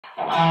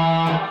All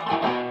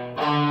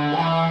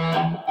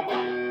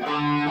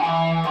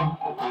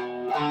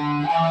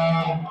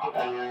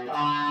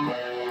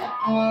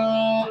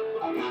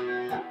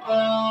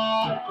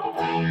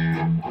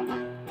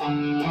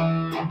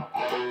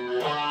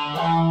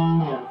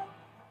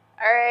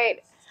right,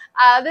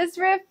 this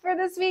riff for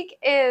this week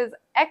is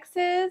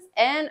X's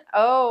and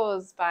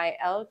O's by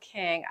Elle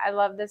King. I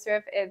love this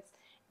riff. It's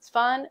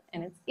fun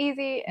and it's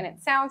easy and it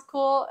sounds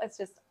cool. It's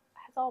just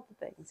has all the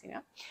things, you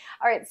know.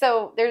 All right,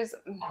 so there's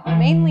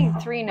mainly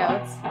 3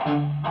 notes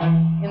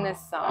in this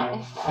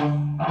song,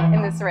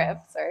 in this riff,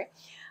 sorry.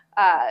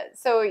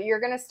 So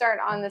you're going to start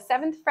on the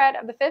 7th fret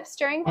of the 5th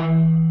string,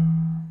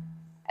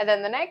 and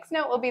then the next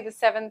note will be the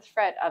 7th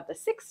fret of the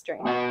 6th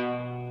string,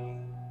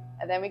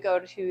 and then we go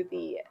to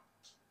the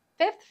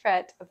 5th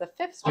fret of the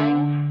 5th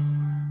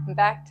string, and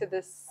back to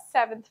the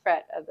 7th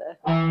fret of the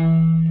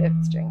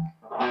 5th string.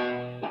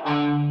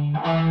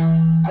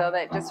 So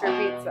that just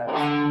repeats those.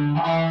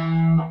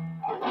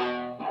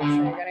 So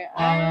you're going to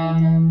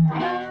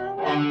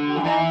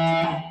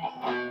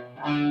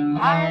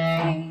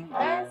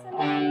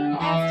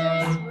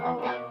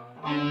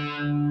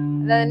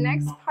the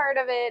next part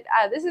of it,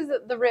 this is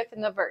the riff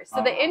and the verse.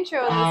 So the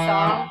intro of the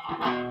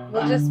song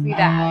will just be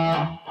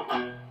that.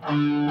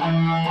 And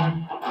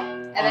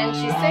then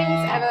she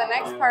sings, and the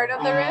next part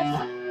of the riff,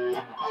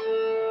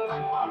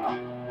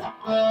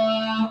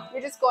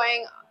 you're just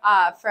going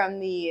from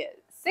the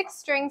 6th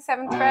string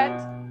 7th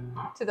fret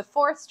to the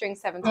 4th string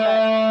 7th fret.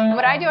 And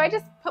what I do, I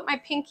just put my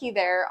pinky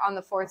there on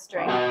the 4th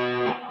string, because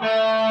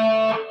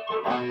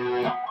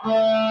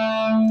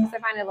I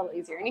find it a little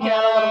easier. And you can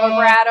add a little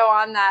vibrato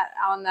on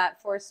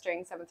that 4th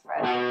string 7th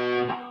fret.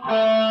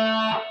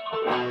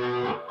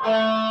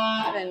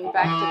 And then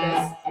back to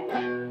this.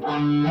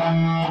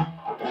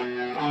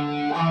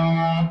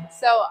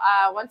 So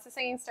once the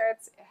singing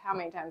starts, how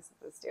many times does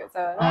this do it?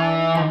 So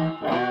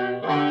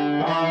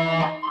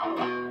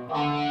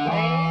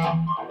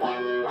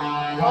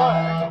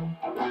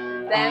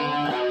then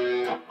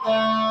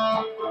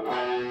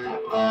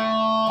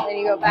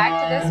you go back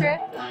to this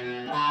riff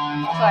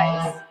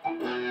twice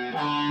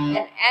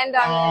and end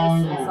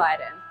on this and slide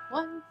in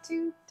 1,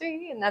 2,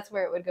 3, and that's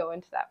where it would go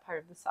into that part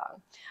of the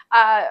song.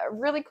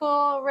 Really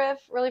cool riff,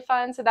 really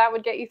fun. So that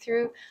would get you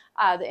through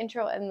the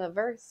intro and the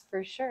verse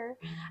for sure.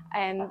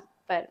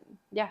 But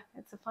yeah,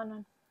 it's a fun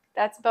one.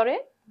 That's about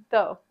it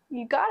though.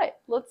 You got it.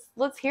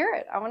 Let's hear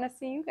it. I want to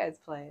see you guys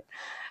play it.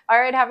 All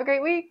right, have a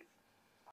great week.